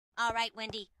All right,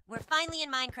 Wendy, we're finally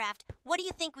in Minecraft. What do you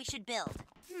think we should build?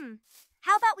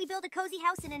 How about we build a cozy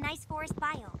house in a nice forest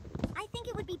biome? I think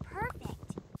it would be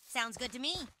perfect. Sounds good to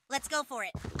me. Let's go for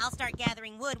it. I'll start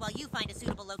gathering wood while you find a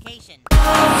suitable location.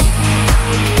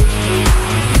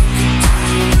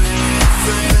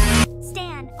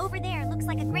 Stan, over there looks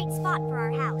like a great spot for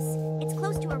our house. It's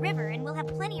close to a river and we'll have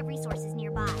plenty of resources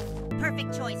nearby.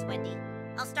 Perfect choice, Wendy.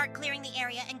 I'll start clearing the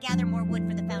area and gather more wood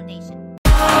for the foundation.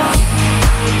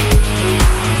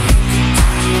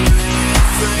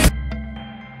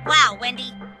 Wow,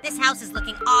 Wendy, this house is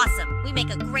looking awesome. We make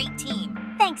a great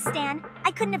team. Thanks, Stan.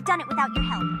 I couldn't have done it without your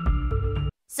help.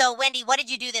 So, Wendy, what did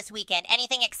you do this weekend?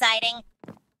 Anything exciting?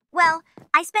 Well,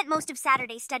 I spent most of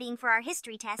Saturday studying for our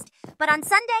history test, but on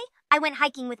Sunday, I went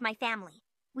hiking with my family.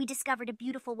 We discovered a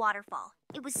beautiful waterfall.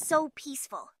 It was so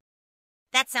peaceful.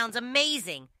 That sounds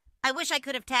amazing. I wish I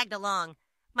could have tagged along.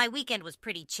 My weekend was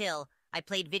pretty chill. I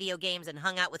played video games and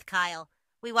hung out with Kyle.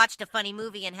 We watched a funny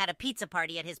movie and had a pizza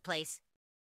party at his place.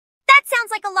 That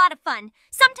sounds like a lot of fun.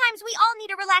 Sometimes we all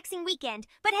need a relaxing weekend,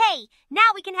 but hey,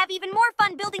 now we can have even more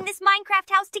fun building this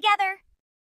Minecraft house together.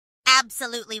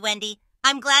 Absolutely, Wendy.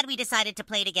 I'm glad we decided to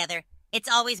play together. It's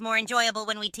always more enjoyable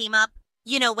when we team up.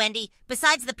 You know, Wendy,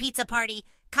 besides the pizza party,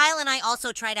 Kyle and I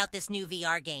also tried out this new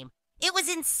VR game. It was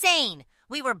insane.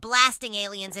 We were blasting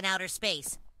aliens in outer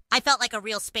space. I felt like a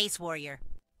real space warrior.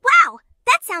 Wow,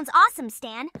 that sounds awesome,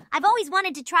 Stan. I've always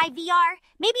wanted to try VR.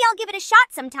 Maybe I'll give it a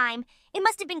shot sometime. It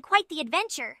must have been quite the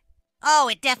adventure. Oh,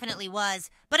 it definitely was.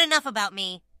 But enough about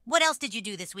me. What else did you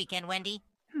do this weekend, Wendy?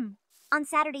 On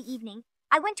Saturday evening,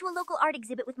 I went to a local art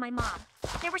exhibit with my mom.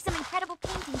 There were some incredible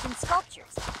paintings and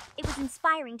sculptures. It was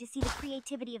inspiring to see the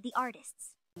creativity of the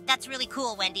artists. That's really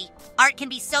cool, Wendy. Art can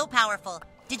be so powerful.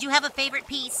 Did you have a favorite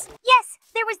piece? Yes,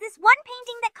 there was this one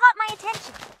painting that caught my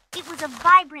attention. It was a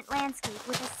vibrant landscape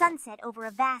with a sunset over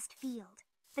a vast field.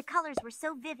 The colors were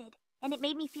so vivid, and it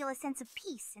made me feel a sense of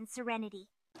peace and serenity.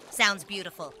 Sounds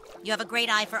beautiful. You have a great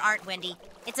eye for art, Wendy.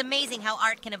 It's amazing how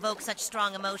art can evoke such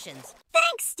strong emotions.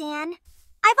 Thanks, Stan.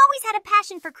 I've always had a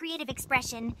passion for creative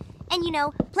expression. And you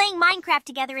know, playing Minecraft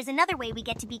together is another way we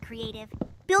get to be creative.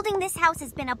 Building this house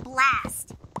has been a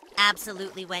blast.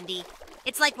 Absolutely, Wendy.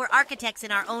 It's like we're architects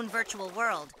in our own virtual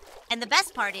world. And the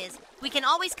best part is, we can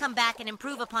always come back and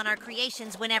improve upon our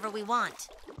creations whenever we want.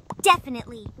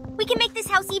 Definitely. We can make this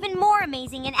house even more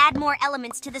amazing and add more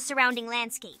elements to the surrounding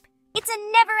landscape. It's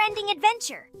a never-ending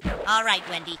adventure. All right,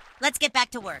 Wendy, let's get back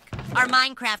to work. Our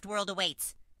Minecraft world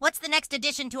awaits. What's the next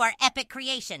addition to our epic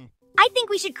creation? I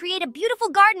think we should create a beautiful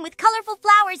garden with colorful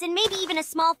flowers and maybe even a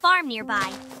small farm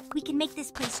nearby. We can make this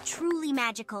place truly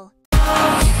magical.